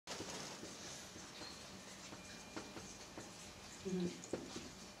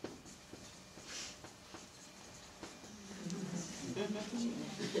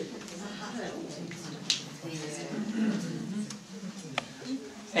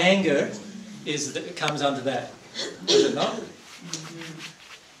Anger comes under that, does it not?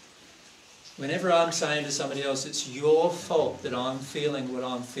 Whenever I'm saying to somebody else, it's your fault that I'm feeling what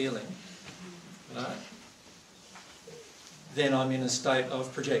I'm feeling, right? Then I'm in a state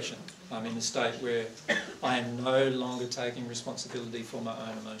of projection. I'm in a state where I am no longer taking responsibility for my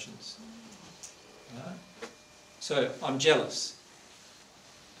own emotions. Right? So I'm jealous.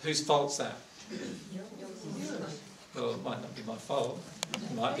 Whose fault's that? Well, it might not be my fault.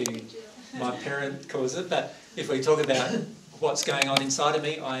 It might be my parent caused it. But if we talk about what's going on inside of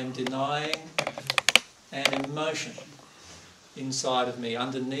me, I am denying an emotion inside of me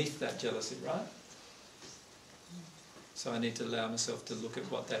underneath that jealousy, right? So I need to allow myself to look at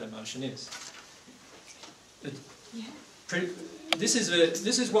what that emotion is. This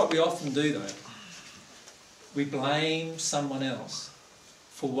is what we often do, though. We blame someone else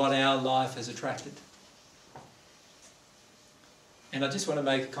for what our life has attracted. And I just want to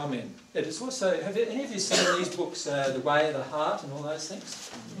make a comment. It is also, have any of you seen these books, The Way of the Heart and all those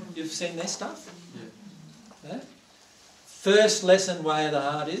things? You've seen their stuff? Yeah. First lesson, Way of the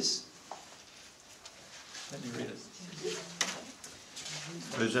Heart is? Let me read it.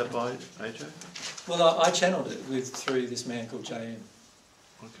 Who's that by, AJ? Well, I channeled it through this man called J.M.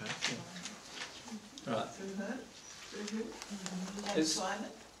 Okay. Yeah. Right. James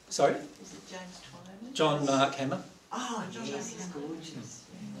Twyman? Sorry? Is it James Twyman? John Mark Hammer. Oh, yes, he's gorgeous.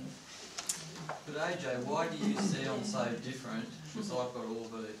 But AJ, why do you sound so different? Because I've got all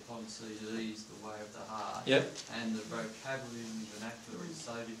the on CDs, The Way of the Heart. Yep. And the vocabulary and the vernacular is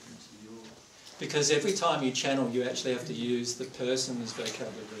so different to yours. Because every time you channel, you actually have to use the person's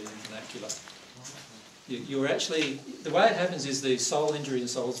vocabulary and vernacular. You're actually, the way it happens is the soul injury and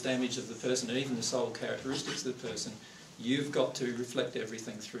soul's damage of the person, and even the soul characteristics of the person, you've got to reflect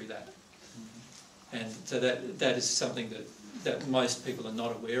everything through that. And so that is something that most people are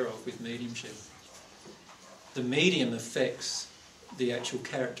not aware of with mediumship. The medium affects the actual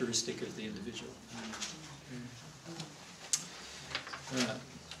characteristic of the individual. Right.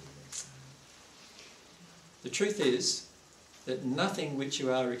 The truth is that nothing which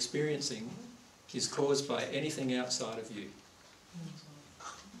you are experiencing is caused by anything outside of you.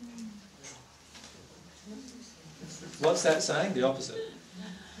 What's that saying? The opposite.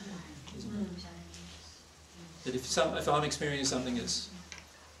 That if I'm experiencing something, it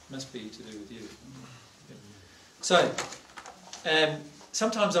must be to do with you. So,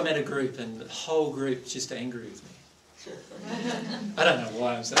 sometimes I'm at a group and the whole group's just angry with me. I don't know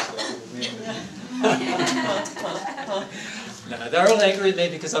why I'm such a little man. No, they're all angry with me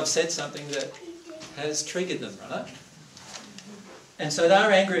because I've said something that has triggered them, right? And so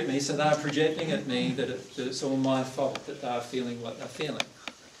they're angry at me, so they're projecting at me that it's all my fault that they're feeling what they're feeling.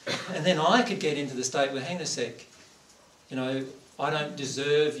 And then I could get into the state where, hang on a sec, you know, I don't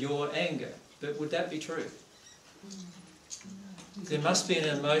deserve your anger. But would that be true? There must be an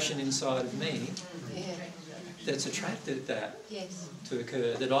emotion inside of me that's attracted that to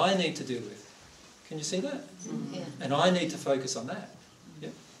occur, that I need to deal with. Can you see that? Yeah. And I need to focus on that.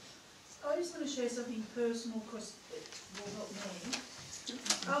 Yep. I just want to share something personal because it will help me.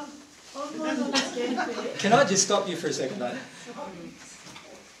 On my mum's deathbed... Can I just stop you for a second, though?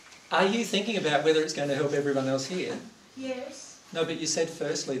 Are you thinking about whether it's going to help everyone else here? Yes. No, but you said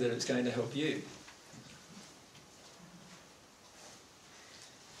firstly that it's going to help you.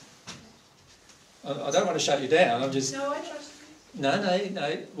 I don't want to shut you down, I'm just... No, I trust you.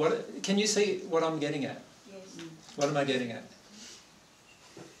 No. What, can you see what I'm getting at? Yes. What am I getting at?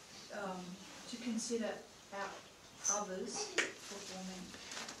 To consider others performing.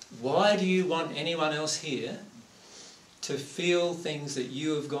 Why do you want anyone else here to feel things that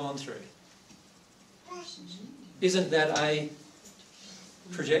you have gone through? Isn't that a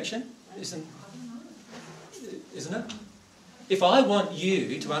projection? Isn't it? If I want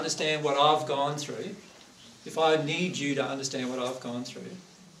you to understand what I've gone through, if I need you to understand what I've gone through,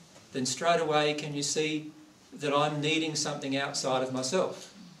 then straight away can you see that I'm needing something outside of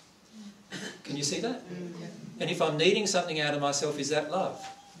myself? Can you see that? And if I'm needing something out of myself, is that love?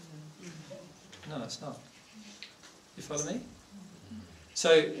 No, it's not. You follow me?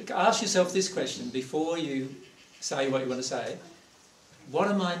 So ask yourself this question before you say what you want to say. What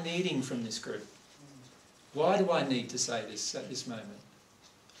am I needing from this group? Why do I need to say this at this moment?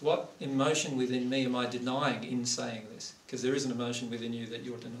 What emotion within me am I denying in saying this? Because there is an emotion within you that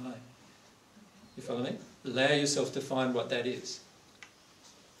you're denying. You follow me? Allow yourself to find what that is.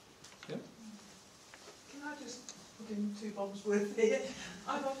 Yep. Can I just look in 2 bombs worth there.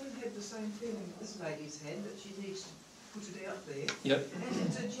 I've often had the same feeling that this lady's had, that she needs to put it out there. Yep. And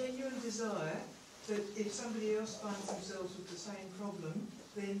it's a genuine desire that if somebody else finds themselves with the same problem,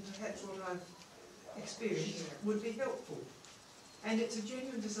 then perhaps what I've experienced would be helpful. And it's a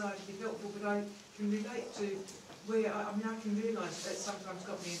genuine desire to be helpful, but I can relate to where, I can realise that sometimes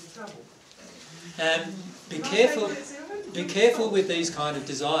got me into trouble. Be careful with these kind of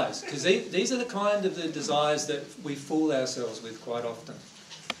desires, because these are the kind of the desires that we fool ourselves with quite often.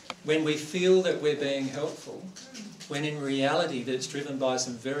 When we feel that we're being helpful, when in reality that's driven by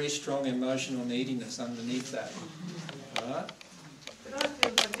some very strong emotional neediness underneath that. Right? But I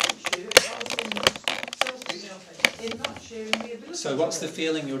feel I didn't share it, I was being selfish in not sharing the ability. So what's the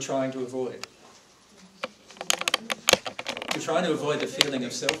feeling you're trying to avoid? You're trying to avoid the feeling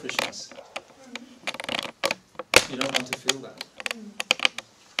of selfishness. You don't want to feel that.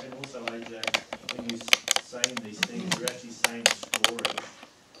 And also, AJ, when you're saying these things, you're actually saying a story.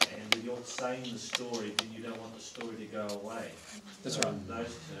 And if you're saying the story, then you don't want the story to go away. That's so right. In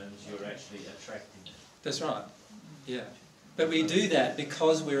those terms, you're actually attracting it. That's right. Yeah. But we do that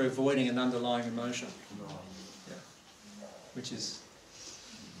because we're avoiding an underlying emotion. Yeah. Which is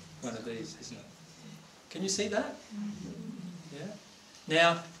one of these, isn't it? Can you see that? Yeah.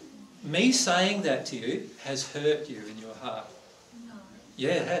 Now, me saying that to you has hurt you in your heart. No.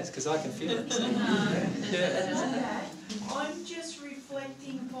 Yeah, it has, because I can feel it. Yeah. I'm just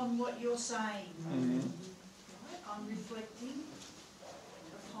reflecting upon what you're saying. Mm-hmm. Right? I'm reflecting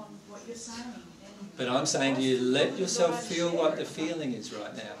upon what you're saying. And But I'm saying to you, let yourself feel what the feeling is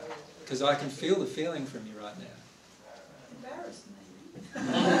right now. Because I can feel the feeling from you right now. Embarrassed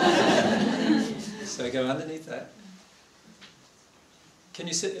me. So go underneath that. Can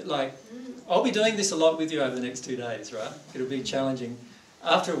you sit, like, I'll be doing this a lot with you over the next 2 days, right? It'll be challenging.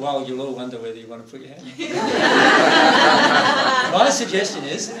 After a while, you'll all wonder whether you want to put your hand up. My suggestion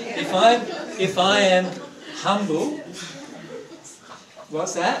is, if I am humble,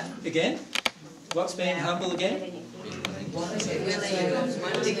 what's that again? What's being humble again?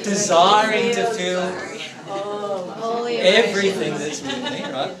 Desiring to feel everything that's with me,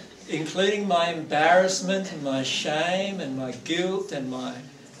 right? Including my embarrassment and my shame and my guilt and my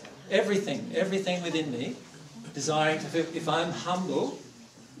everything within me, desiring to feel. If I'm humble,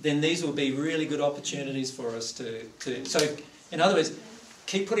 then these will be really good opportunities for us to. So, in other words,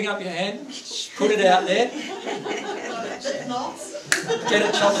 keep putting up your hand, put it out there, get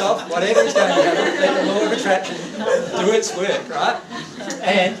it chopped off, whatever is going to happen, let the law of attraction do its work, right?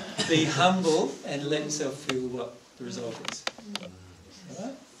 And be humble and let yourself feel what the result is. All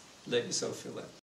right? Let yourself feel that.